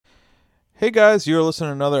Hey guys, you're listening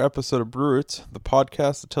to another episode of Brewits, the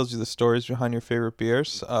podcast that tells you the stories behind your favorite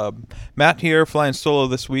beers. Matt here, flying solo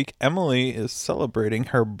this week. Emily is celebrating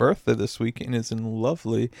her birthday this week and is in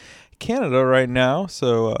lovely Canada right now.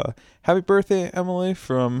 So happy birthday, Emily,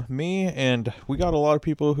 from me. And we got a lot of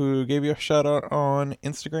people who gave you a shout out on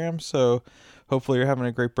Instagram. So hopefully you're having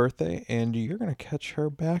a great birthday and you're going to catch her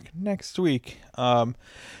back next week.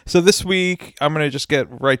 So this week, I'm going to just get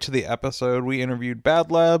right to the episode. We interviewed Bad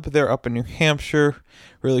Lab. They're up in New Hampshire.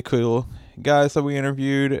 Really cool guys that we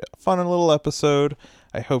interviewed. Fun little episode.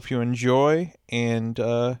 I hope you enjoy. And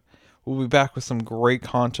we'll be back with some great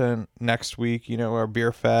content next week. You know, our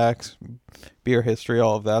beer facts, beer history,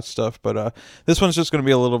 all of that stuff. But this one's just going to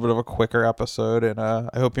be a little bit of a quicker episode. And I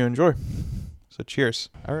hope you enjoy. So cheers.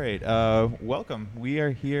 All right, welcome. We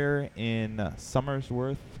are here in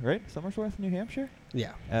Somersworth, right? Somersworth, New Hampshire?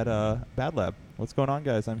 Yeah. At Bad Lab. What's going on,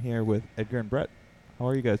 guys? I'm here with Edgar and Brett. How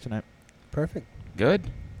are you guys tonight? Perfect. Good.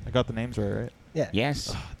 I got the names right? Yeah.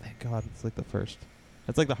 Yes. Oh, thank God. It's like the first.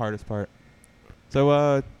 That's like the hardest part.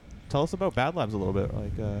 So tell us about Bad Labs a little bit,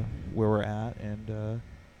 like where we're at, and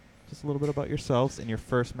just a little bit about yourselves and your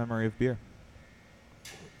first memory of beer.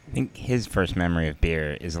 I think his first memory of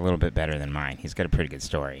beer is a little bit better than mine. He's got a pretty good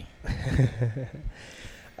story.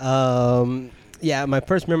 Yeah, my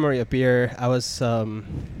first memory of beer, I was, I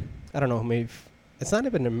don't know, maybe, it's not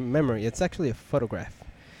even a memory, it's actually a photograph.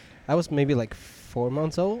 I was maybe like 4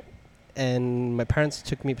 months old, and my parents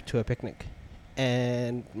took me to a picnic.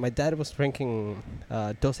 And my dad was drinking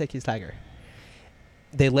Dos Equis Lager.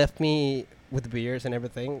 They left me with the beers and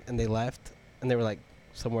everything, and they left, and they were like,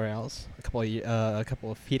 somewhere else, a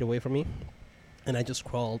couple of feet away from me, and I just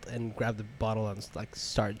crawled and grabbed the bottle and like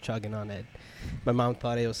started chugging on it. My mom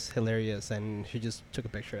thought it was hilarious, and she just took a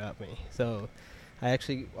picture of me. So I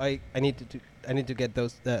need to get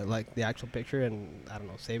those like the actual picture and I don't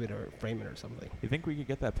know, save it or frame it or something. You think we could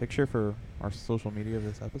get that picture for our social media of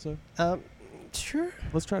this episode? Sure.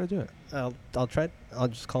 Let's try to do it. I'll try. I'll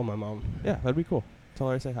just call my mom. Yeah, that'd be cool. Tell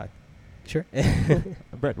her I say hi. Sure.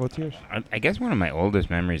 Brett, what's yours? I guess one of my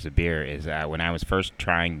oldest memories of beer is when I was first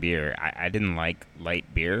trying beer. I didn't like light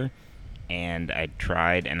beer, and I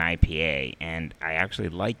tried an IPA, and I actually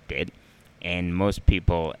liked it. And most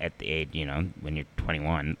people at the age, you know, when you're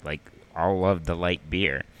 21, like, all love the light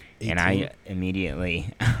beer. 18. And I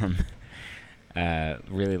immediately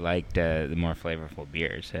really liked the more flavorful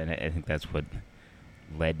beers, and I think that's what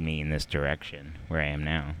led me in this direction where I am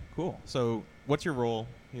now. Cool. So what's your role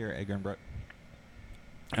here, Edgar and Brett?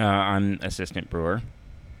 I'm assistant brewer,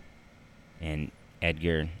 and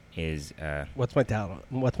Edgar is... What's my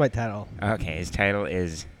title? Okay, his title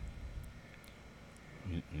is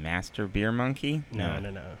Master Beer Monkey?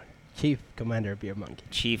 No. Chief Commander Beer Monkey.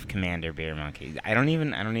 Chief Commander Beer Monkey. I don't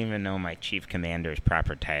even know my Chief Commander's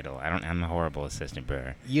proper title. I'm a horrible assistant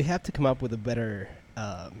brewer. You have to come up with a better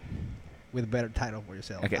title for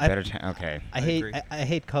yourself. Okay, okay. I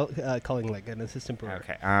hate calling like an assistant brewer.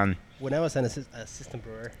 Okay. When I was an assistant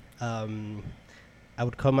brewer, I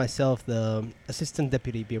would call myself the assistant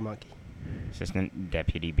deputy beer monkey. Assistant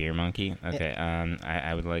Deputy Beer Monkey. Okay. Yeah.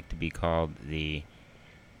 I would like to be called the.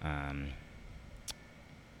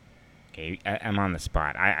 Okay, I'm on the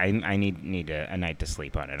spot. I need a night to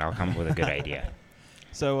sleep on it. I'll come up with a good idea.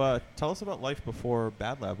 So tell us about life before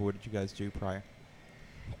Bad Lab. What did you guys do prior?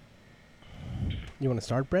 You want to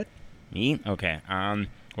start, Brett? Me? Okay. Well,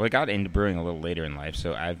 I got into brewing a little later in life,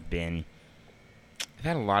 so I've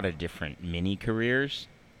had a lot of different mini careers.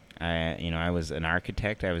 I was an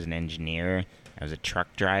architect, I was an engineer, I was a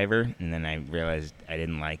truck driver, and then I realized I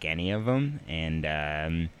didn't like any of them, and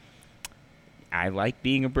I like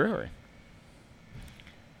being a brewer.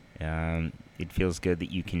 It feels good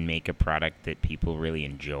that you can make a product that people really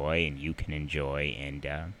enjoy, and you can enjoy, and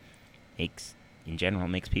makes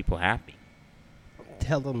people happy.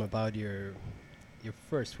 Tell them about your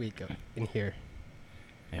first week in here.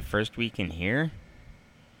 My first week in here?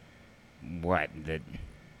 What? I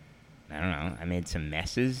don't know. I made some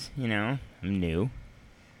messes, you know. I'm new.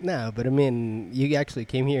 No, but I mean, you actually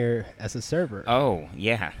came here as a server. Oh,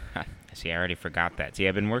 yeah. See, I already forgot that. See,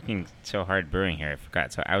 I've been working so hard brewing here, I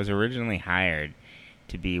forgot. So I was originally hired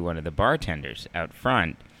to be one of the bartenders out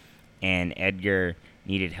front, and Edgar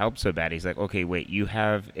needed help so bad. He's like, okay, wait, you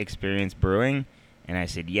have experience brewing? And I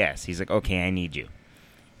said, yes. He's like, okay, I need you.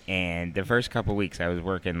 And the first couple weeks, I was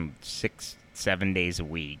working 6-7 days a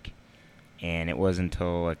week. And it wasn't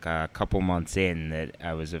until like a couple months in that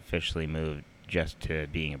I was officially moved just to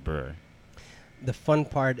being a brewer. The fun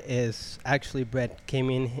part is actually Brett came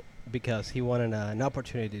in because he wanted an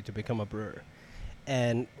opportunity to become a brewer.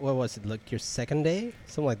 And what was it, like your second day?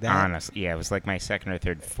 Something like that? Honestly, yeah, it was like my second or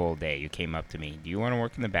third full day. You came up to me. Do you want to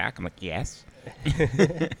work in the back? I'm like, yes. Is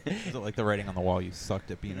it like the writing on the wall? You sucked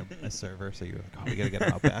at being a server, so you're like, oh, we gotta get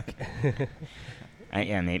him out back.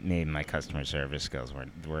 Yeah, maybe my customer service skills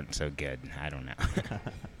weren't so good. I don't know.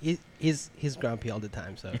 He's grumpy all the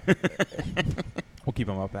time, so. We'll keep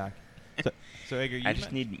him out back. So Edgar, you I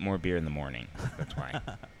just need more beer in the morning. That's why.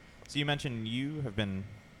 So you mentioned you have been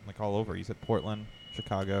like all over. You said Portland,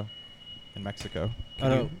 Chicago, and Mexico. Oh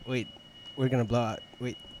no! Wait, we're gonna blow out.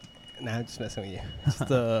 Wait, nah, I'm just messing with you. It's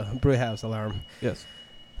the brew house alarm. Yes.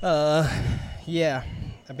 Yeah,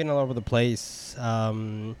 I've been all over the place.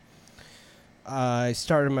 I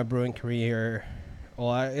started my brewing career.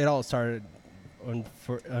 Well, it all started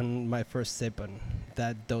on my first sip on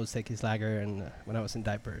that Dos Equis lager, and when I was in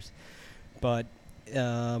diapers. But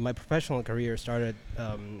my professional career started.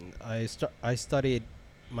 I studied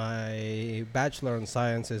my bachelor in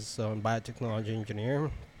sciences on biotechnology engineer.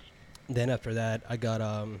 Then after that, I got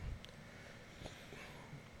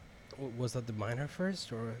was that the minor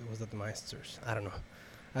first or was that the master's? I don't know.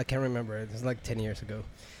 I can't remember. It was like 10 years ago.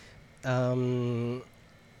 Then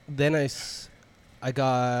I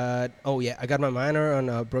got my minor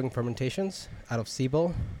on brewing fermentations out of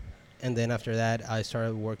Siebel, and then after that I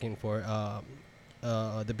started working for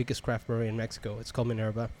the biggest craft brewery in Mexico. It's called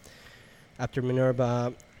Minerva. After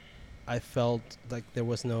Minerva, I felt like there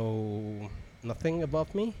was nothing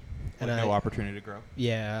above me, Like no opportunity to grow.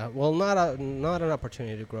 Yeah, well, not an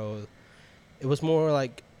opportunity to grow. It was more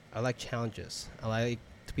like I like challenges. I like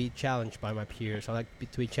to be challenged by my peers. I like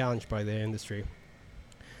to be challenged by the industry.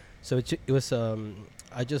 So it was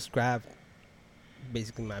I just grabbed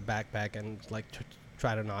basically my backpack and like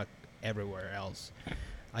try to knock everywhere else.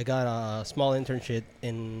 I got a small internship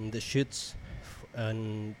in the Schutz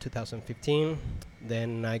in 2015.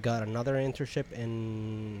 Then I got another internship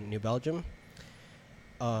in New Belgium.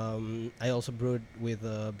 I also brewed with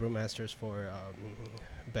brewmasters for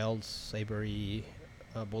Bells, Sabery,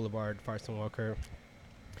 Boulevard, Firestone Walker.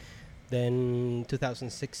 Then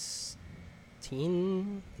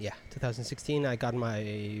 2016, I got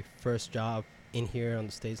my first job in here on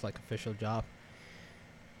the States, like official job.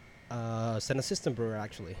 As an assistant brewer,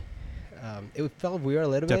 actually. It felt weird a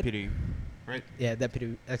little Deputy, bit. right? Yeah,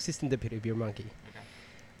 assistant deputy beer monkey.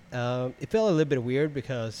 It felt a little bit weird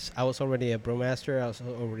because I was already a brewmaster. I was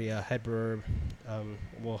already a head brewer,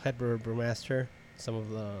 brewmaster. Some of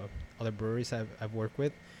the other breweries I've worked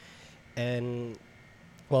with, and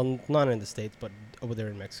well, not in the States, but over there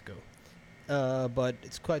in Mexico. But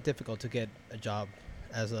it's quite difficult to get a job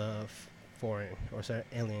as a foreign or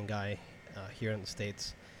alien guy here in the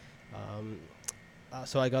States.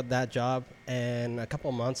 So I got that job, and a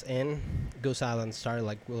couple months in, Goose Island started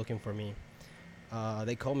like looking for me.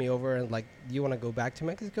 They called me over and like, do you want to go back to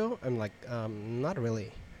Mexico? I'm like, not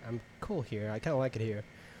really. I'm cool here. I kind of like it here.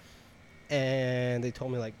 And they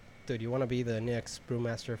told me like, dude, you want to be the next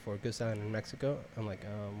brewmaster for Goose Island in Mexico? I'm like,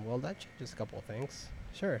 well, that changes a couple of things.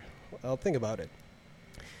 Sure, I'll think about it.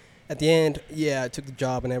 At the end, yeah, I took the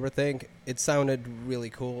job and everything. It sounded really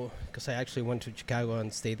cool because I actually went to Chicago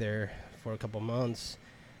and stayed there for a couple of months.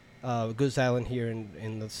 Goose Island here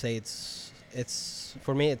in the States, it's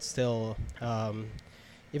for me, it's still,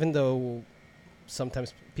 even though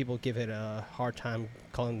sometimes people give it a hard time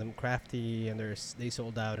calling them crafty and they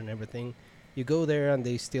sold out and everything, you go there and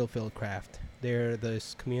they still feel craft. They're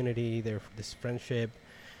this community, they're this friendship.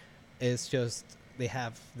 It's just they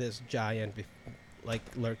have this giant like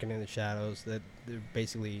lurking in the shadows that they're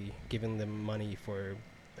basically giving them money for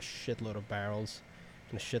a shitload of barrels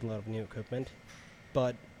and a shitload of new equipment.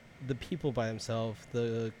 But the people by themselves,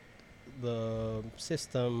 the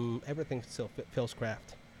system, everything still feels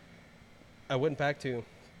craft. I went back to,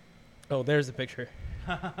 there's the picture.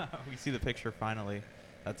 We see the picture finally.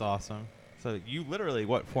 That's awesome. So you literally,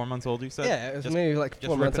 4 months old, you said? Yeah, it was maybe like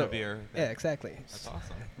 4 months ripping old. a beer. Yeah, exactly. That's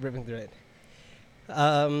awesome. Ripping through it.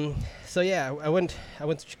 So yeah, I went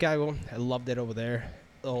to Chicago. I loved it over there.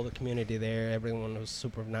 All the community there, everyone was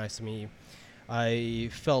super nice to me. I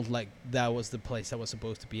felt like that was the place I was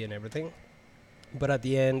supposed to be and everything. But at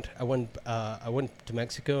the end, I went to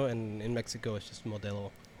Mexico, and in Mexico it's just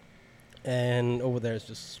Modelo, and over there it's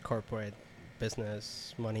just corporate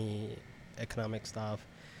business, money, economic stuff.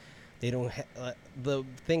 They don't. The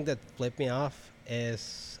thing that flipped me off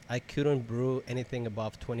is I couldn't brew anything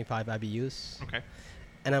above 25 IBUs. Okay.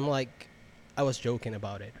 And I'm like, I was joking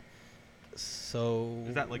about it. So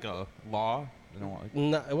Is that like a law?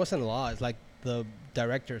 No, it wasn't a law. It's like the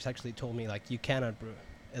directors actually told me like you cannot brew.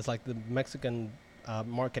 It's like the Mexican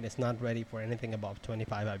market is not ready for anything above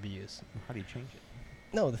 25 IBUs. How do you change it?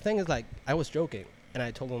 No, the thing is like I was joking. and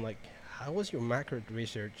I told him like, how was your macro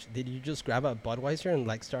research? Did you just grab a Budweiser and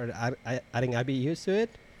like start adding IBUs to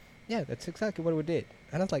it? Yeah, that's exactly what we did.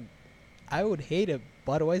 And I was like, I would hate a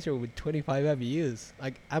Budweiser with 25 IBUs.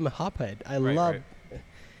 Like, I'm a hophead. I Right, love, right.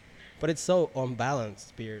 but it's so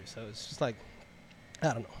unbalanced beer. So it's just like,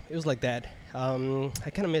 I don't know. It was like that. I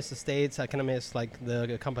kind of miss the States. I kind of miss like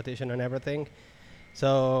the competition and everything.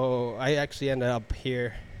 So I actually ended up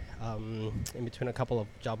here in between a couple of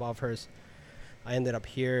job offers. I ended up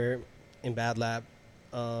here in Bad Lab.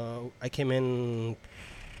 I came in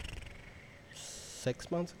 7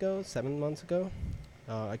 months ago.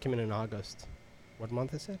 I came in August. What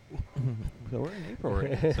month is it? So we're in April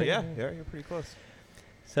right now. So yeah, you're pretty close.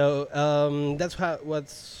 So that's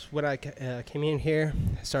when I came in here.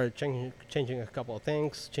 I started changing a couple of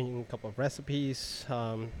things, changing a couple of recipes.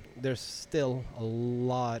 There's still a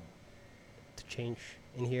lot to change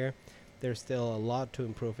in here. There's still a lot to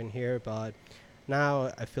improve in here, but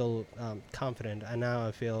now I feel confident, and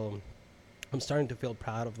now I'm starting to feel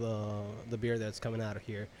proud of the beer that's coming out of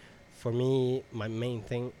here. For me, my main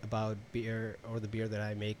thing about beer, or the beer that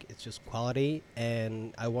I make, is just quality,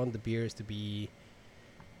 and I want the beers to be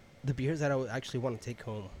the beers that I would actually want to take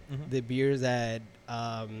home. Mhm. The beers that,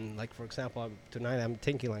 like for example, tonight I'm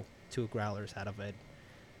taking like 2 growlers out of it.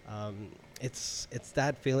 It's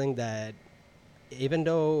that feeling that even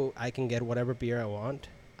though I can get whatever beer I want,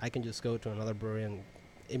 I can just go to another brewery and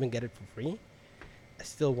even get it for free. I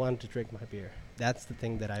still want to drink my beer. That's the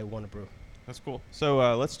thing that I want to brew. That's cool.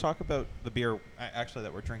 So let's talk about the beer actually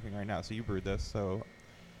that we're drinking right now. So you brewed this. So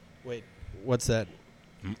Wait, what's that?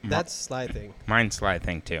 That's Sly thing. Mine's Sly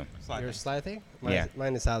Thing too. Slide Your thing. Sly thing? Yeah.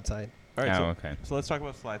 Mine is outside. All right. Oh, so, okay. so let's talk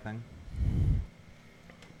about Slide Thing.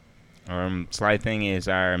 Sly Thing is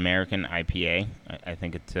our American IPA. I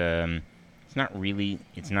think it's not really,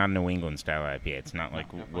 it's not a New England style IPA. It's not No,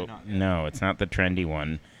 like, definitely not, yeah. no, it's not the trendy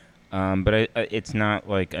one. But it's not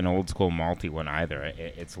like an old school malty one either.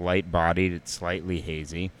 It's light bodied. It's slightly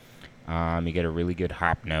hazy. You get a really good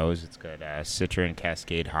hop nose. It's got Citra and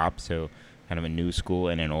Cascade hop, so kind of a new school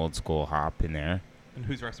and an old school hop in there. And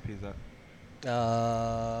whose recipe is that?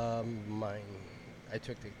 Mine. I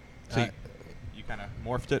took the. So you kind of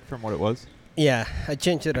morphed it from what it was? Yeah, I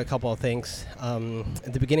changed it a couple of things.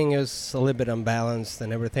 At the beginning, it was a little bit unbalanced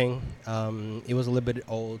and everything. It was a little bit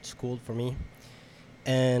old school for me.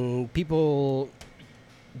 And people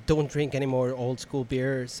don't drink any more old school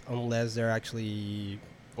beers unless they're actually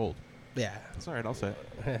Old. Yeah. That's all right. I'll say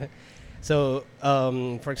it. So,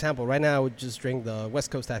 for example, right now I would just drink the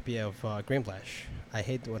West Coast IPA of Green Flash. I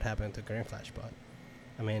hate what happened to Green Flash, but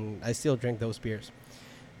I mean, I still drink those beers.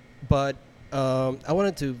 But I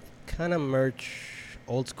wanted to kind of merge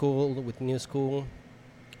old school with new school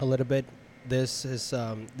a little bit. This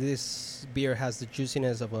beer has the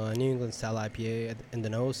juiciness of a New England style IPA in the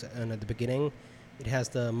nose, and at the beginning, it has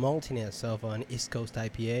the maltiness of an East Coast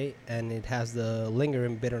IPA, and it has the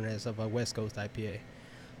lingering bitterness of a West Coast IPA.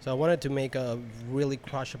 So I wanted to make a really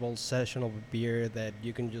crushable sessional beer that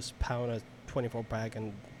you can just pound a 24 pack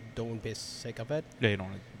and don't be sick of it. Yeah, you don't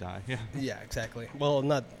want to die. Yeah. Yeah, exactly. Well,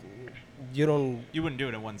 not you don't. You wouldn't do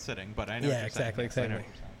it in one sitting, but I know. Yeah, what you're exactly, saying. I know exactly. what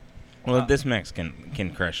you're saying. Well, this Mex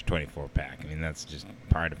can crush 24 pack. I mean, that's just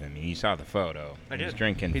part of him. You saw the photo. I He's did.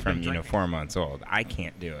 drinking He's from been drinking. 4 months old. I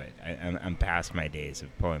can't do it. I'm past my days of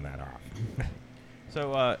pulling that off.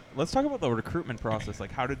 So let's talk about the recruitment process.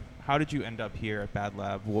 Like, how did you end up here at Bad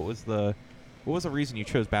Lab? What was the reason you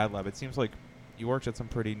chose Bad Lab? It seems like you worked at some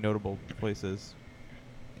pretty notable places.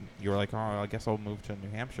 You were like, oh, I guess I'll move to New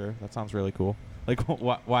Hampshire. That sounds really cool. Like,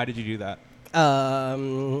 why did you do that?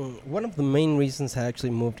 One of the main reasons I actually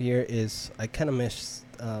moved here is I kind of miss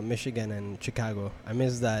Michigan and Chicago. I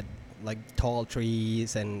miss that, like, tall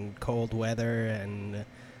trees and cold weather and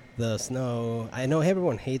the snow. I know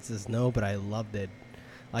everyone hates the snow, but I loved it.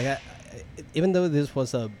 Like, even though this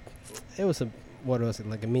was what was it,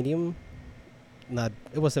 like a medium?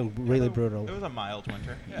 It wasn't really brutal. It was a mild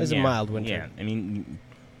winter. It was a mild winter. Yeah, I mean,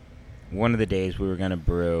 one of the days we were going to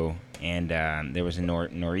brew, and there was a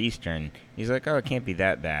nor'eastern. He's like, oh, it can't be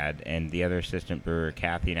that bad. And the other assistant brewer,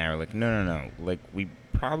 Kathy, and I were like, no. Like, we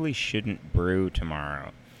probably shouldn't brew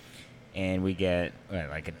tomorrow. And we get,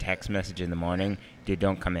 like, a text message in the morning. Dude,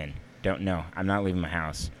 don't come in. Don't know. I'm not leaving my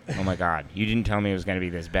house. Oh, my God. You didn't tell me it was going to be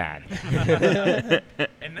this bad.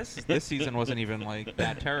 And this season wasn't even, like,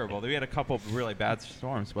 that terrible. We had a couple of really bad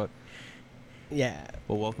storms, but... Yeah.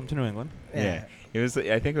 Well, welcome to New England. Yeah. It was.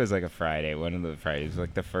 I think it was like a Friday. One of the Fridays. It was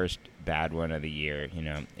like the first bad one of the year,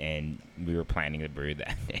 and we were planning to brew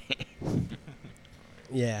that day.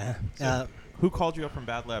 Yeah. So who called you up from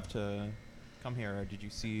Bad Lab to come here? Or did you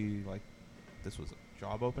see, like, this was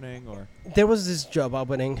job opening or? There was this job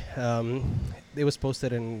opening. It was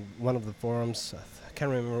posted in one of the forums. I can't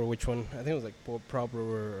remember which one. I think it was like Pro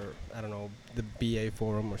Brewer or I don't know, the BA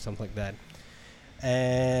forum or something like that.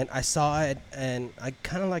 And I saw it, and I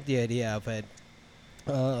kind of like the idea of it.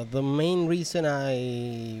 The main reason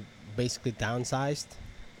I basically downsized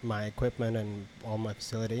my equipment and all my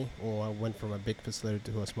facility, or I went from a big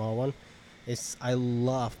facility to a small one, is I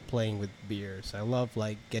love playing with beers. I love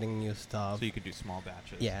like getting new stuff. So you could do small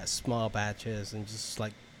batches. Yeah, small batches and just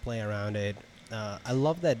like play around it. I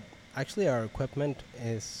love that actually our equipment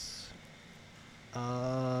is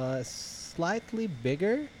slightly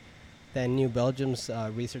bigger than New Belgium's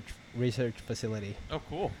research facility. Oh,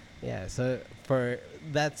 cool. Yeah, so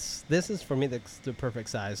this is for me the perfect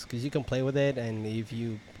size because you can play with it, and if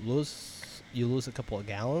you lose a couple of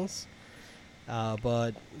gallons,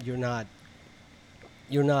 but you're not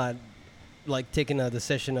like taking a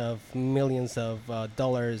decision of millions of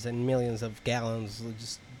dollars and millions of gallons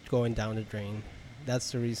just going down the drain.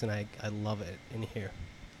 That's the reason I love it in here.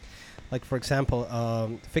 Like for example,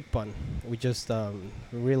 Fig Pun, we just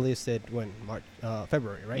released it when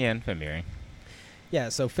February, right? Yeah, in February. Yeah,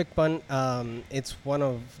 so Fig Pun, it's one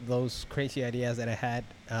of those crazy ideas that I had.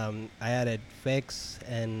 I added figs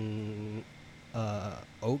and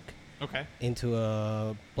oak Okay. into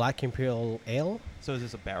a Black Imperial Ale. So is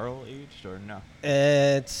this a barrel aged or no?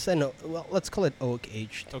 Well, let's call it oak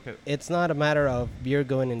aged. Okay. It's not a matter of beer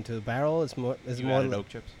going into a barrel. It's more. It's You more. added oak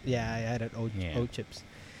chips. Yeah, I added oak Yeah. chips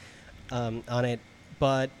on it,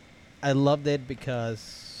 but I loved it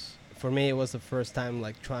because for me it was the first time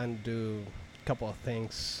like trying to do a couple of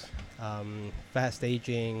things, fast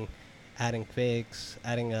aging, adding figs,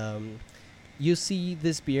 adding. You see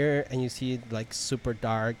this beer and you see it like super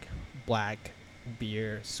dark, black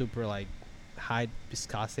beer, super like high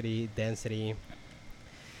viscosity, density.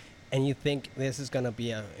 And you think this is gonna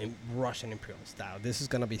be a Russian Imperial style. This is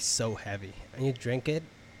gonna be so heavy, and you drink it,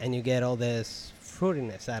 and you get all this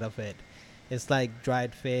fruitiness out of it. It's like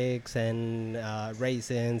dried figs and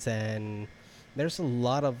raisins, and there's a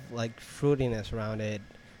lot of like fruitiness around it.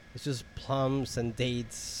 It's just plums and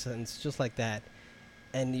dates, and it's just like that.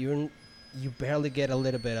 And you barely get a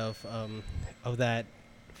little bit of that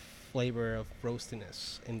flavor of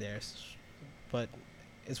roastiness in there. But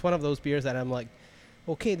it's one of those beers that I'm like,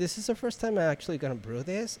 okay, this is the first time I'm actually gonna brew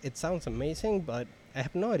this. It sounds amazing, but I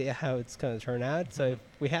have no idea how it's gonna turn out. So if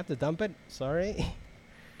we have to dump it, sorry.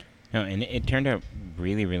 No, and it turned out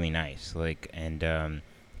really, really nice. Like, and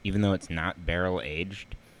even though it's not barrel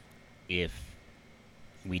aged, if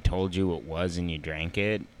we told you it was and you drank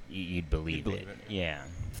it, you'd believe it. Yeah. Yeah.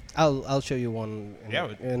 I'll show you one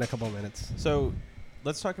Yeah, in a couple of minutes. So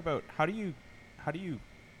let's talk about how do you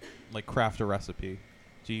like craft a recipe?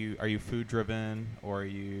 Are you food driven, or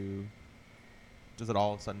does it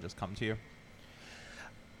all of a sudden just come to you?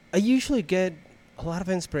 I usually get a lot of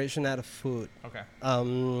inspiration out of food. Okay. I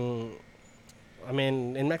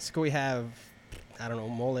mean, in Mexico we have, I don't know,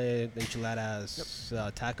 mole, enchiladas,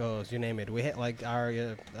 tacos, you name it. We like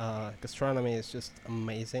our gastronomy is just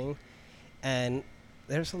amazing, and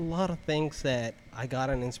there's a lot of things that I got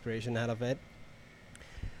an inspiration out of it.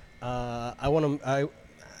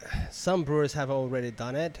 Some brewers have already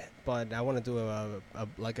done it, but I want to do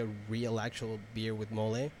a real actual beer with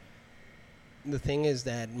mole. The thing is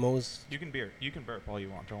that most You can burp all you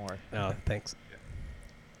want. Don't worry. Oh, thanks.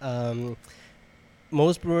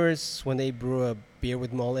 Most brewers, when they brew a beer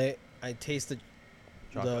with mole, I taste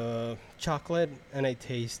the chocolate and I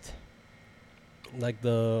taste like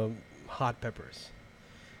the hot peppers,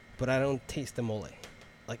 but I don't taste the mole.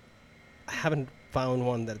 Like, I haven't found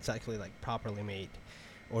one that's actually like properly made.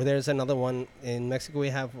 Or there's another one in Mexico. We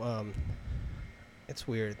have it's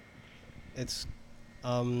weird. It's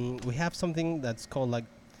we have something that's called like,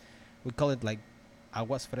 we call it like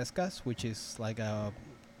aguas frescas, which is like a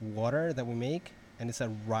water that we make, and it's a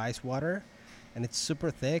rice water, and it's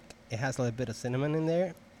super thick. It has a little bit of cinnamon in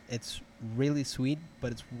there. It's really sweet,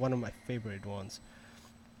 but it's one of my favorite ones.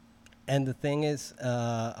 And the thing is,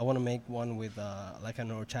 I want to make one with like an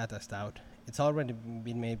horchata stout. It's already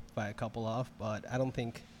been made by a couple of, but I don't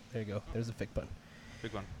think. There you go. There's a Fig Pun.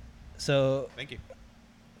 Big one. So Thank you.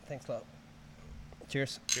 thanks a lot.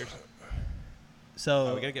 Cheers. Cheers.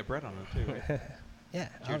 So We gotta get bread on it too. Right? yeah.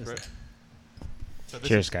 Cheers, obviously. bread. So this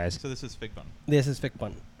Cheers, is, guys. So this is Fig Bun. This is Fig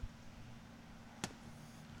Pun.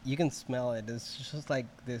 You can smell it. It's just like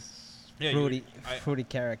this Yeah, fruity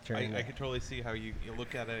character. in I there. could totally see how you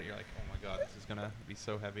look at it. You're like, oh my god, this is gonna be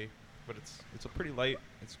so heavy. But it's a pretty light.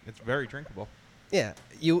 It's very drinkable. Yeah.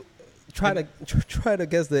 You try to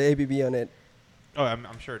guess the ABV on it. Oh,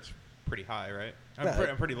 I'm sure it's pretty high, right? I'm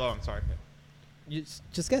No. pretty low. I'm sorry.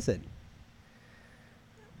 Just guess it.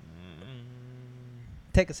 Mm,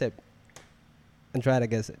 Take a sip and try to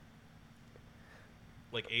guess it.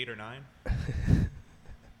 like 8 or 9? It's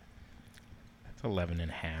 11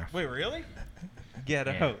 and a half. Wait, really? Get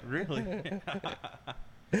Yeah. out, really?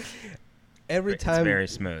 Every It's time. very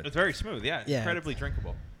smooth. It's very smooth, yeah. Yeah, Incredibly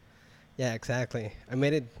drinkable. Yeah, exactly. I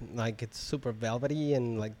made it like it's super velvety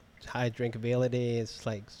and like high drinkability. It's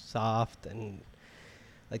like soft and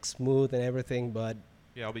like smooth and everything, but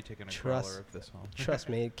Yeah, I'll be taking a Trust- growler of this home. trust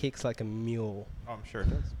me, it kicks like a mule. Oh, I'm sure it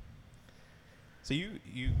does. So you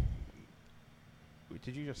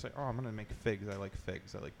did you just say, "Oh, I'm gonna make figs. I like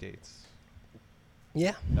figs. I like dates."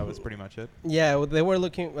 Yeah. That was pretty much it. Yeah, well, they were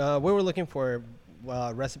looking. We were looking for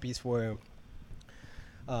recipes for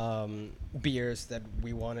beers that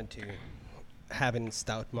we wanted to have in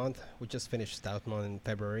Stout Month. We just finished Stout Month in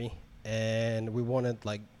February, and we wanted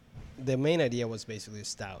like the main idea was basically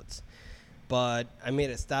stouts. But I made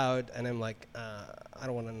a stout, and I'm like, I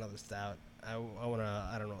don't want another stout. I want a,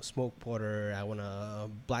 I don't know, smoke porter. I want a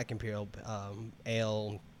black imperial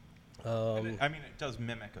ale. And it does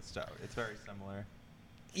mimic a stout. It's very similar.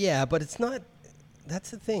 Yeah, but it's not. That's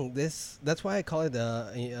the thing. That's why I call it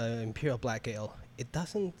imperial black ale. It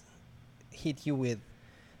doesn't hit you with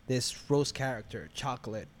this rose character,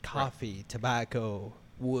 chocolate, coffee, tobacco,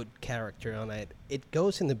 wood character on it. It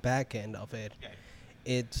goes in the back end of it. Yeah.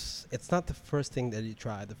 It's not the first thing that you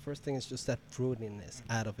try. The first thing is just that fruitiness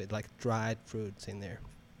out of it, like dried fruits in there.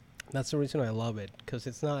 That's the reason I love it, because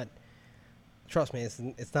it's not. Trust me,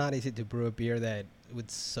 it's not easy to brew a beer that with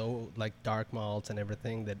so like dark malts and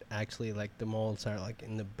everything that actually like the malts are like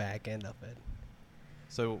in the back end of it.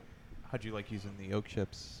 So, how'd you like using the oak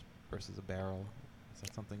chips versus a barrel? Is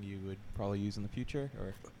that something you would probably use in the future,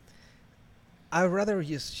 or? I'd rather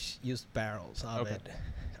use barrels of Okay. it.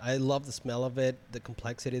 I love the smell of it, the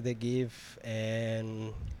complexity they give,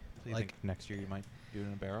 and So you like think next year you might do it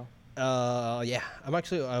in a barrel? yeah, I want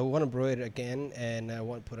to brew it again, and I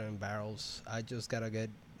want to put it in barrels. I just gotta get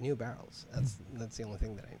new barrels. That's the only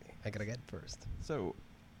thing that I gotta get first. So,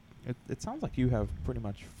 it sounds like you have pretty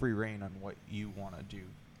much free reign on what you want to do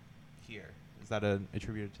here. Is that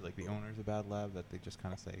attributed to like the owners of Bad Lab, that they just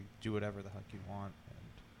kind of say, do whatever the heck you want,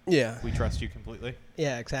 and Yeah. we trust you completely?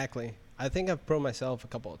 Yeah, exactly. I think I've brewed myself a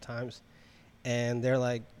couple of times, and they're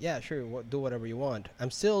like, "Yeah, sure, do whatever you want."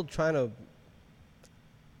 I'm still trying to.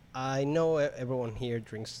 I know everyone here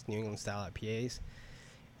drinks New England style IPAs,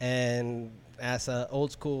 and as a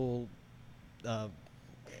old school,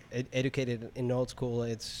 educated in old school,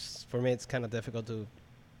 it's for me it's kind of difficult to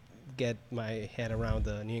get my head around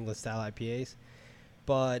the New England style IPAs,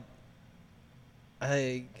 but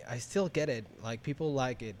I still get it. Like people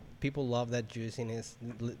like it. People love that juiciness.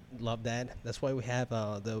 Love that. That's why we have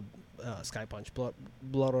the Sky Punch Blood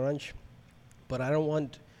Orange. But I don't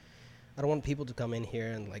want people to come in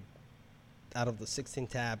here and like out of the 16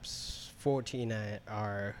 taps, 14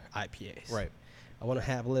 are IPAs. Right. I want to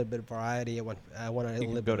have a little bit of variety. I want a You little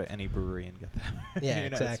can bit. go to any brewery and get that. Yeah, You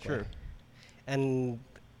know, exactly. It's true. And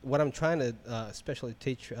what I'm trying to especially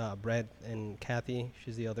teach Brett and Kathy,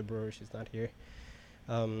 she's the other brewer, she's not here.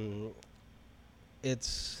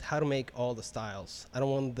 It's how to make all the styles. I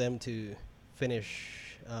don't want them to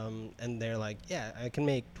finish and they're like, yeah, I can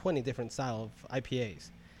make 20 different style of IPAs.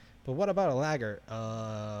 But what about a lager?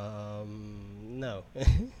 No.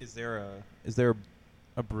 Is there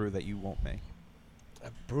a brew that you won't make,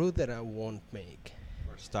 A brew that I won't make.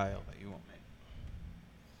 or style that you won't make?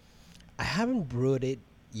 I haven't brewed it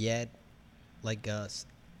yet, like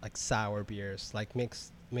like sour beers, like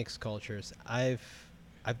mixed cultures. I've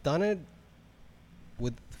done it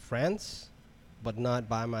with friends, but not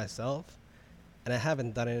by myself, and I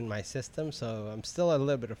haven't done it in my system, so I'm still a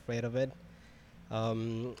little bit afraid of it.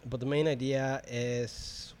 But the main idea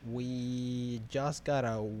is we just got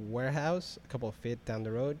a warehouse a couple of feet down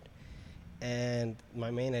the road, and my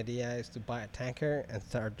main idea is to buy a tanker and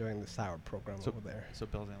start doing the sour program So- over there. So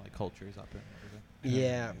building like cultures up and everything.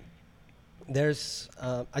 Yeah, there's.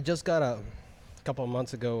 I just got a couple of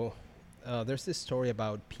months ago. There's this story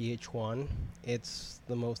about PH1. It's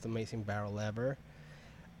the most amazing barrel ever.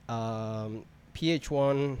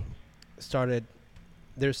 PH1 started.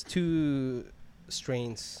 There's two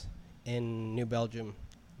strains in New Belgium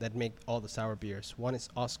that make all the sour beers. One is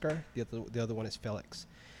Oscar. The other one is Felix.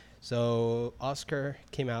 So Oscar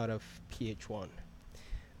came out of PH1.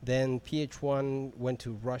 Then PH1 went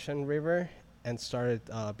to Russian River and started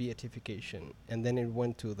beatification. And then it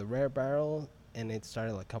went to the Rare Barrel and it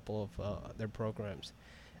started a couple of their programs.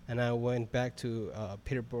 And I went back to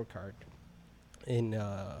Peter Burkhardt in,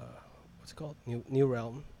 what's it called? New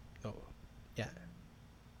Realm? Oh, yeah.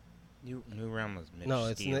 New Realm was Mitch No,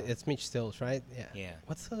 it's Steele. it's Mitch Stills, right? Yeah. Yeah.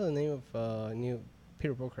 What's the name of new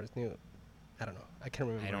Peter Booker's new? I don't know. I can't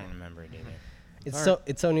remember. I don't remember it either. It's All so right.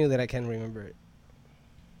 it's so new that I can't remember it.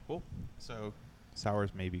 Cool. So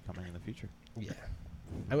sours may be coming in the future. Yeah.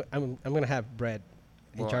 I'm gonna have Brett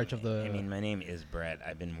in charge of the. I mean, my name is Brett.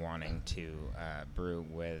 I've been wanting to brew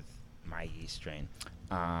with my yeast strain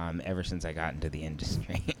ever since I got into the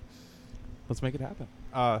industry. Let's make it happen.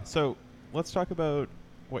 So let's talk about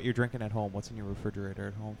what you're drinking at home. What's in your refrigerator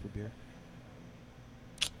at home for beer?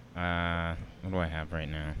 What do I have right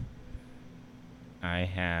now? I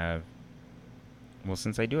have. Well,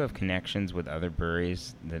 since I do have connections with other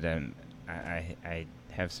breweries, that I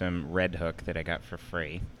have some Red Hook that I got for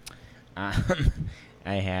free. I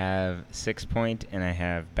have 6 Point and I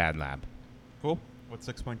have Bad Lab. Cool. What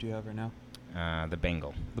 6 point do you have right now? The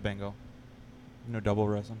Bengal. The Bengal. No double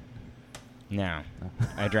resin. No, No.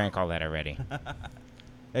 I drank all that already.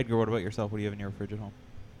 Edgar, what about yourself? What do you have in your fridge at home?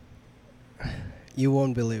 You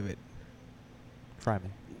won't believe it. Try me.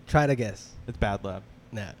 Try to guess. It's Bad Lab.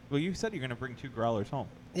 Nah. Well, you said you're gonna bring 2 growlers home.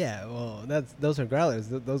 Yeah. Well, those are growlers.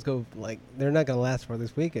 Those go like they're not gonna last for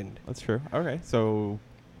this weekend. That's true. Okay, so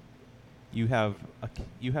you have a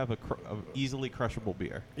easily crushable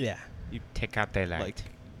beer. Yeah. Tecate Light. Like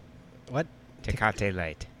What? Tecate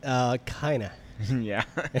Light. Kinda. Yeah.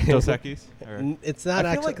 Dos Equis? Or- It's not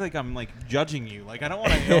I feel actually. like I'm like judging you. Like I don't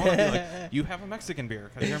want to be like you have a Mexican beer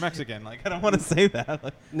because you're Mexican. Like I don't want to say that. Like,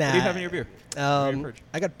 what do you have in your beer? In your fridge?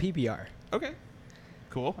 I got PBR. Okay,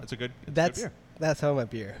 cool. That's a good. That's good beer. that's how my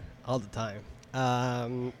beer all the time.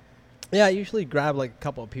 Yeah, I usually grab like a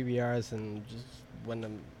couple of PBRs and just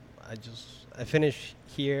when I finish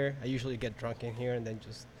here. I usually get drunk in here and then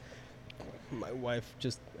just my wife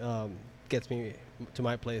just gets me to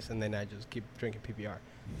my place and then I just keep drinking PBR.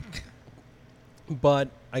 But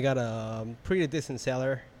I got a pretty decent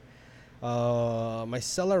cellar. My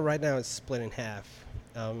cellar right now is split in half.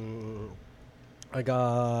 I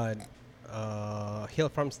got Hill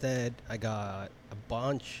Farmstead. I got a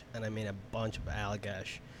bunch, and I made a bunch of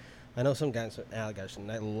Allagash. I know some guys at Allagash, and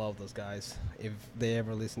I love those guys. If they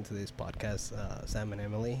ever listen to this podcast, Sam and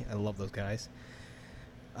Emily, I love those guys.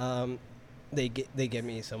 They get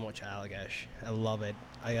me so much Allagash. I love it.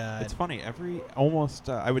 I got. It's funny. Almost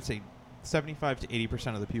I would say 75 to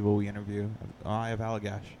 80% of the people we interview, I have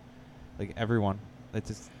Allagash. Like everyone, it's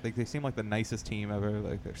just like they seem like the nicest team ever.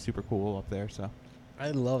 Like they're super cool up there. So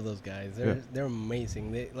I love those guys. They're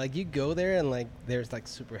amazing. They like you go there and like they're like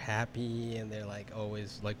super happy and they're like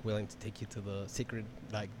always like willing to take you to the secret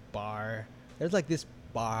like bar. There's like this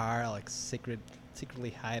bar like secretly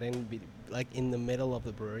hiding like in the middle of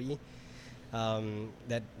the brewery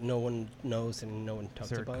that no one knows and no one is talks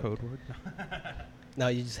there about. a code word? No,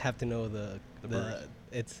 you just have to know the brewery.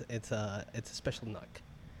 it's a special knock.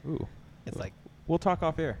 Ooh, It's like we'll talk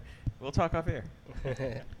off air.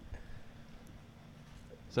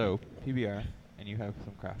 So PBR, and you have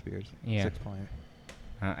some craft beers. Yeah. 6 Point.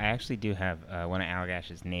 I actually do have one of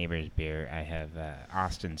Allagash's neighbor's beer. I have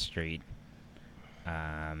Austin Street.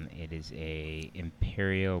 It is a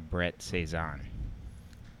Imperial Brett Saison.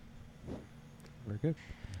 Very good.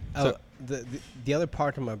 Oh, the other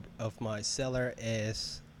part of my cellar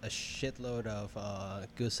is a shitload of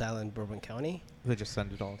Goose Island, Bourbon County. They just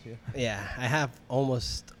send it all to you. Yeah, I have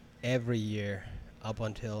almost every year up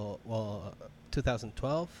until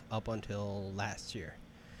 2012 up until last year,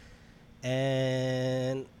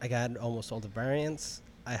 and I got almost all the variants.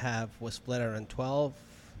 I have Whistlebladder and 12.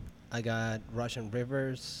 I got Russian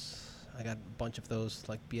Rivers. I got a bunch of those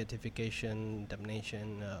like Beatification,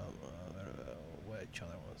 Damnation. Which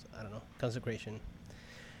other ones? I don't know. Consecration.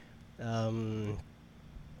 And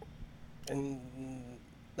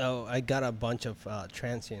I got a bunch of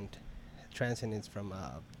Transient. Transient is from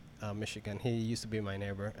Michigan. He used to be my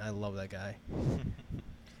neighbor. I love that guy.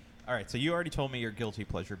 All right, so you already told me your guilty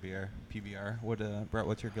pleasure beer, PBR. Brett,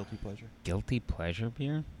 what's your guilty pleasure? Guilty pleasure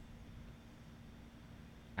beer?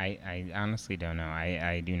 I honestly don't know.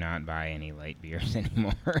 I do not buy any light beers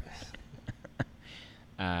anymore.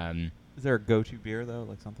 Is there a go-to beer though,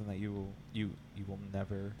 like something that you will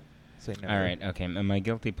never say no? All right, okay. My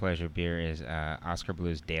guilty pleasure beer is Oscar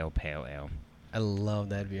Blues Dale Pale Ale. I love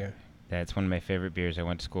that beer. That's one of my favorite beers. I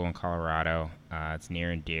went to school in Colorado. It's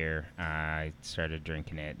near and dear. I started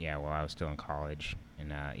drinking it, while I was still in college.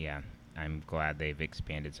 And, I'm glad they've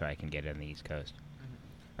expanded so I can get it on the East Coast.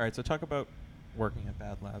 All right, so talk about working at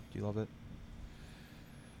Bad Lab. Do you love it?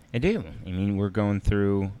 I do. I mean, we're going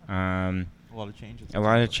through A lot of changes. a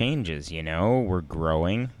lot of changes, We're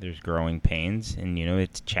growing. There's growing pains, and,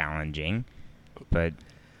 it's challenging. But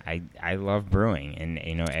I love brewing. And,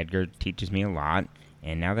 Edgar teaches me a lot.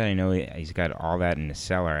 And now that I know he's got all that in the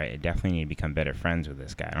cellar, I definitely need to become better friends with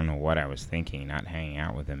this guy. I don't know what I was thinking, not hanging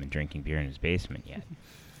out with him and drinking beer in his basement yet.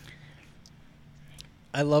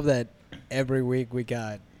 I love that every week we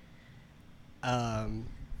got.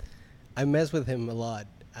 I mess with him a lot.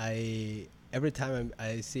 Every time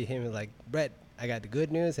I see him, like, Brett, I got the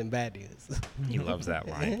good news and bad news. He loves that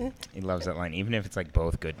line. He loves that line. Even if it's like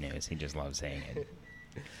both good news, he just loves saying it.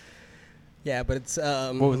 Yeah, but it's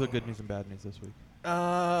What was the good news and bad news this week?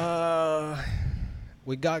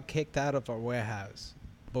 we got kicked out of our warehouse,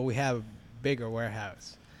 but we have a bigger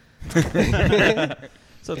warehouse.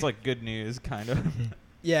 So it's like good news, kind of.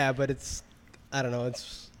 Yeah, but it's, I don't know,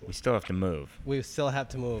 We still have to move. we still have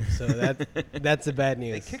to move, so that's the bad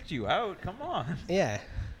They news. kicked you out. Come on. Yeah,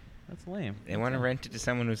 That's lame. They want to rent it to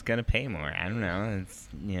someone who's going to pay more. I don't know. It's,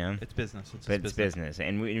 It's business. but it's business.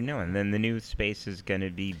 And we know, and then the new space is going to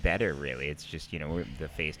be better, really. It's just, we're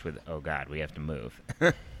faced with, oh, God, we have to move.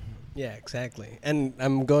 yeah, exactly. And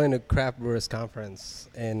I'm going to Craft Brewers Conference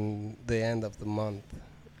in the end of the month.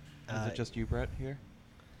 Is it just you, Brett, here?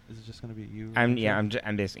 Is it just going to be you?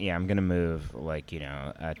 I'm gonna move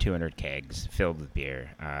 200 kegs filled with beer,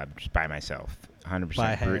 just by myself, 100%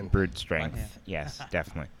 By hand. brewed strength. hand. Yes,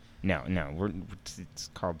 definitely. No, it's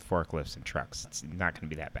called forklifts and trucks. It's not gonna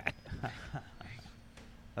be that bad.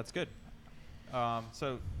 That's good.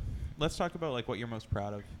 So let's talk about like what you're most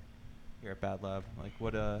proud of here at Bad Lab. Like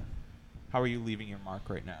how are you leaving your mark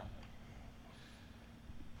right now?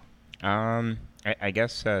 I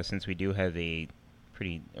guess since we do have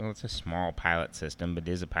it's a small pilot system, but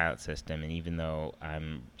it is a pilot system, and even though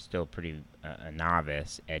I'm still pretty a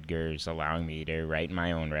novice, Edgar's allowing me to write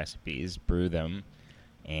my own recipes, brew them,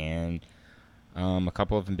 and a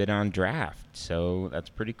couple of them been on draft, so that's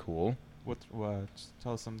pretty cool. Just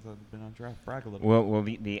tell us something that's been on draft. Brag a little. Well,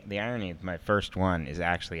 the irony of my first one is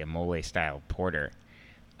actually a mole-style porter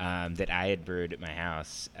that I had brewed at my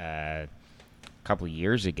house a couple of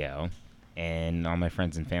years ago. And all my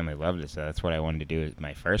friends and family loved it, so that's what I wanted to do with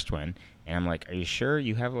my first one. And I'm like, are you sure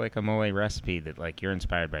you have like a mole recipe that like you're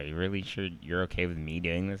inspired by? Are you really sure you're okay with me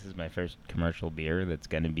doing this as my first commercial beer that's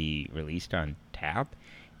going to be released on tap?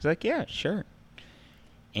 He's like, yeah, sure.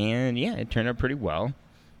 And yeah, it turned out pretty well.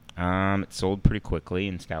 It sold pretty quickly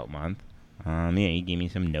in Stout Month. He gave me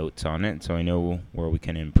some notes on it, so I know where we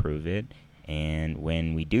can improve it. And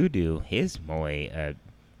when we do his mole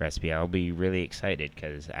recipe, I'll be really excited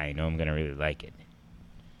because I know I'm going to really like it.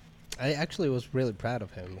 I actually was really proud of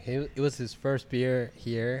him. It was his first beer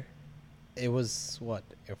here. It was, what,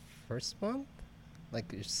 your first month?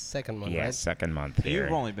 Like your second month, Yeah, right? second month here.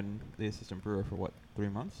 You've only been the assistant brewer for what, 3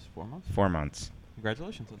 months, 4 months? 4 months.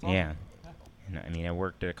 Congratulations. That's awesome. Yeah. And, I mean, I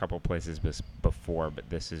worked at a couple places before, but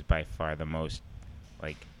this is by far the most,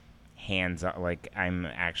 like, hands-on. Like, I'm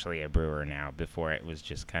actually a brewer now. Before, it was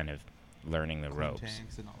just kind of learning the Clean ropes.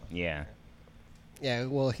 tanks and all that. Yeah. Yeah,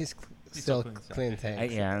 well, he's He still still cleans up. clean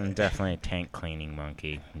tanks. Yeah, I'm definitely a tank cleaning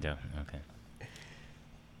monkey. Okay.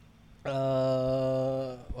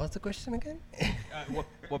 What's the question again?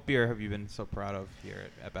 What beer have you been so proud of here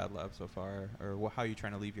at Bad Lab so far, or how are you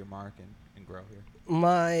trying to leave your mark and grow here?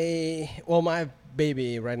 My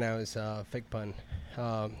baby right now is Fig Pun.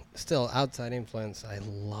 Still, Outside Influence. I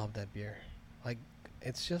love that beer. Like,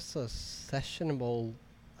 it's just a sessionable.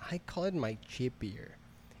 I call it my cheap beer.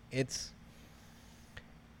 It's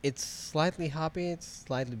slightly hoppy. It's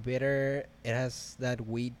slightly bitter. It has that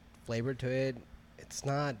wheat flavor to it. It's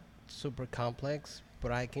not super complex,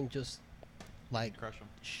 but I can just like Crush them.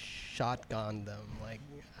 shotgun them. Like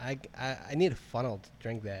I need a funnel to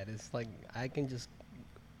drink that. It's like I can just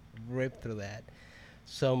rip through that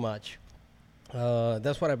so much.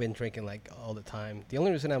 That's what I've been drinking like all the time. The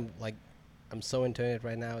only reason I'm so into it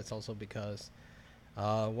right now is also because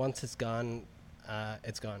once it's gone,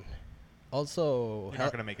 it's gone. Also, You're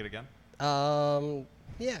not gonna make it again.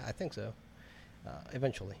 yeah, I think so.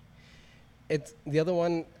 Eventually, it's the other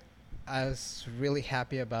one I was really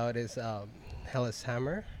happy about is Hellas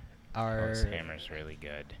Hammer. This hammer's really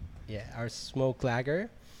good. Yeah, our smoke lager.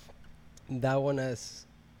 That one was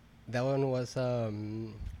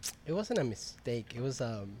it wasn't a mistake. It was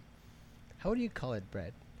how do you call it,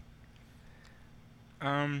 Brett?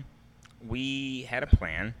 We had a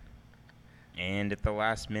plan, and at the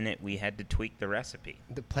last minute, we had to tweak the recipe.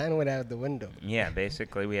 The plan went out the window. Yeah,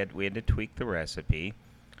 basically, we had to tweak the recipe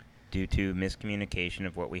due to miscommunication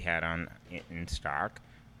of what we had in stock,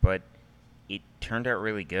 but it turned out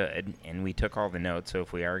really good, and we took all the notes. So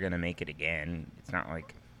if we are going to make it again, it's not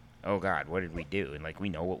like, oh God, what did we do? And like we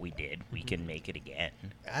know what we did, we can make it again.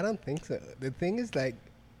 I don't think so. The thing is, like,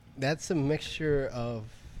 that's a mixture of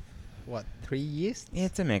what, 3 yeasts?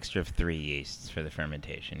 It's a mixture of 3 yeasts for the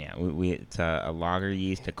fermentation. Yeah, it's a lager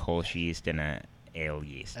yeast, a Kolsch yeast, and a ale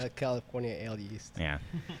yeast. A California ale yeast. Yeah.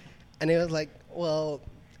 And it was like, well,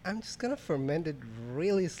 I'm just gonna ferment it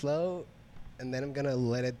really slow, and then I'm gonna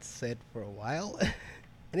let it sit for a while.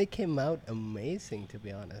 And it came out amazing, to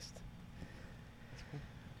be honest.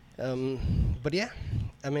 But yeah,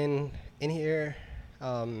 I mean, in here,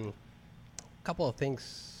 couple of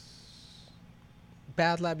things.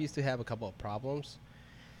 Bad Lab used to have a couple of problems,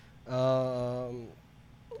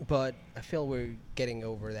 but I feel we're getting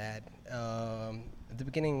over that. At the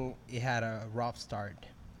beginning, it had a rough start.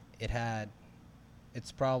 It had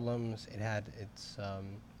its problems. It had its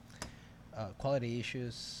quality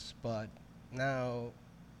issues, but now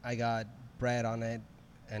I got Brad on it,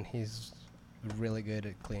 and he's really good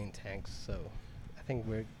at cleaning tanks, so I think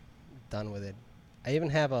we're done with it. I even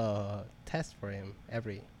have a test for him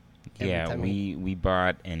every Yeah, time we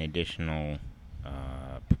bought an additional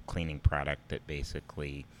cleaning product that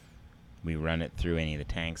basically we run it through any of the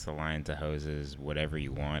tanks, the lines, the hoses, whatever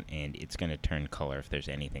you want, and it's going to turn color if there's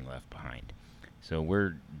anything left behind. So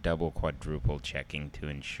we're double, quadruple checking to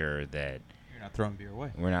ensure that You're not throwing beer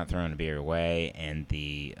away. we're not throwing beer away, and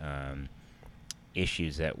the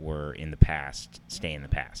issues that were in the past stay in the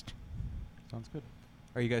past. Sounds good.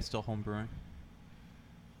 Are you guys still home brewing?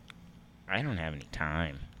 I don't have any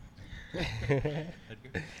time. Edgar?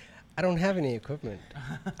 I don't have any equipment.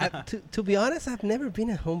 To be honest, I've never been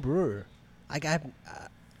a home brewer. Like I've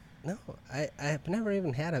never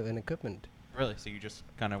even had an equipment. Really? So you just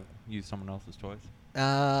kind of use someone else's toys?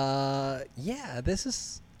 Yeah, this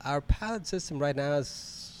is our pallet system right now.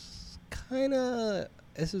 Is kind of,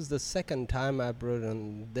 this is the second time I brewed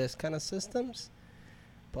on this kind of systems,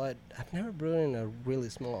 but I've never brewed in a really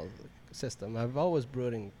small system. I've always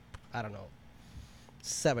brewed in, I don't know,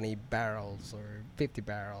 70 barrels or 50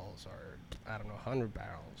 barrels or I don't know, 100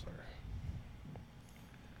 barrels or.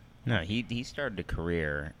 No, he started a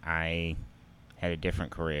career. I had a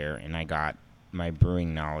different career, and I got my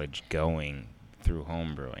brewing knowledge going through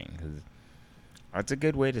home brewing, 'cause that's a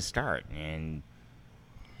good way to start. And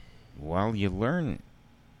well, you learn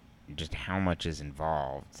just how much is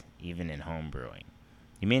involved, even in home brewing.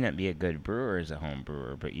 You may not be a good brewer as a home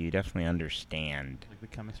brewer, but you definitely understand Like the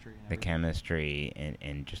chemistry and the everything? chemistry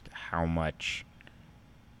and just how much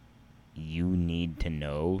you need to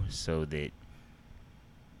know so that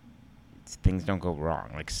things don't go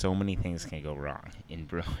wrong. Like, so many things can go wrong in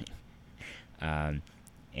brewing. And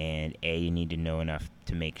A, you need to know enough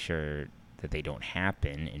to make sure that they don't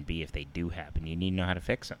happen, and B, if they do happen, you need to know how to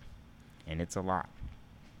fix them. And it's a lot.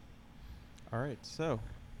 All right, so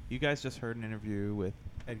you guys just heard an interview with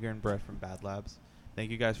Edgar and Brett from Bad Labs.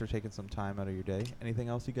 Thank you guys for taking some time out of your day. Anything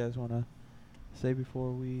else you guys want to say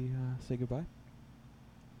before we say goodbye?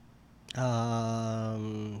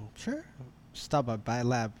 Sure. Stop by Bad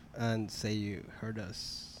Lab and say you heard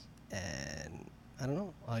us, and I don't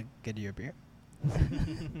know, I'll get you a beer.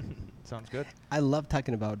 Sounds good. I love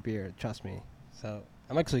talking about beer, trust me. So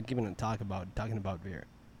I'm actually giving a talk about talking about beer.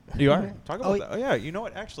 You are? Talk about Oh, that. Oh, yeah. You know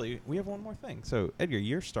what? Actually, we have one more thing. So, Edgar,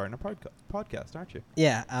 you're starting a podcast, aren't you?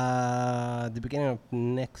 Yeah, the beginning of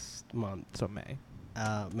next month, So, May.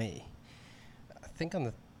 May. I think on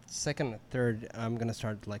the 2nd or 3rd, I'm gonna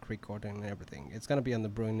start like recording and everything. It's gonna be on the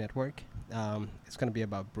Brewing Network. It's gonna be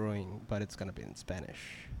about brewing, but it's gonna be in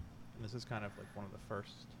Spanish. And this is kind of like one of the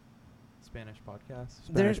first Spanish podcasts,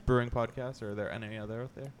 There- Spanish brewing podcasts. Or are there any other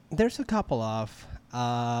out there? There's a couple of,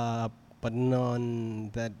 but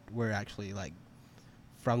none that were actually like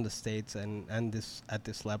from the States and this at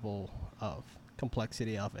this level of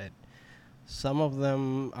complexity of it. Some of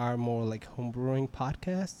them are more like homebrewing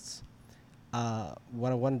podcasts.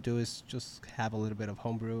 What I want to do is just have a little bit of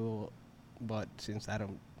homebrew, but since I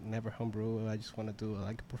don't never homebrew, I just want to do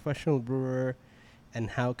like a professional brewer. And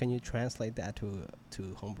how can you translate that to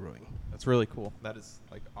homebrewing? That's really cool. That is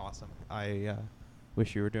like awesome. I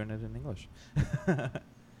wish you were doing it in English.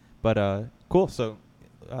 But cool. So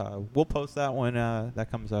we'll post that when that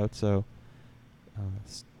comes out. So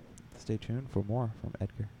stay tuned for more from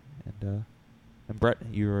Edgar and Brett.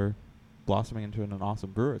 You're blossoming into an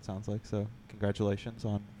awesome brewer. It sounds like. So congratulations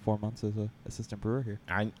on 4 months as a assistant brewer here.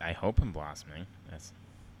 I hope I'm blossoming. That's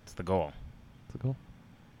the goal. That's the goal.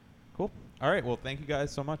 Cool. All right. Well, thank you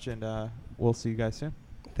guys so much, and we'll see you guys soon.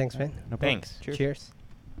 Thanks, man. No problem. Thanks. Cheers.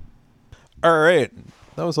 All right.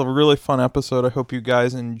 That was a really fun episode. I hope you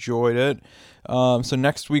guys enjoyed it. So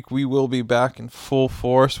next week we will be back in full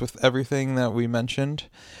force with everything that we mentioned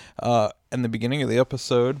in the beginning of the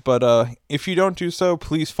episode. But if you don't do so,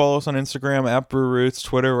 please follow us on Instagram @BrewRoots,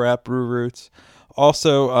 Twitter we're @BrewRoots.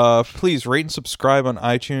 Also, please rate and subscribe on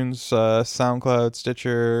iTunes, SoundCloud,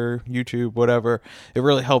 Stitcher, YouTube, whatever. It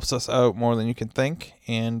really helps us out more than you can think.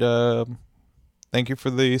 And thank you for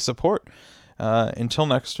the support. Until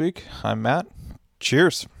next week, I'm Matt.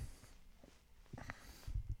 Cheers.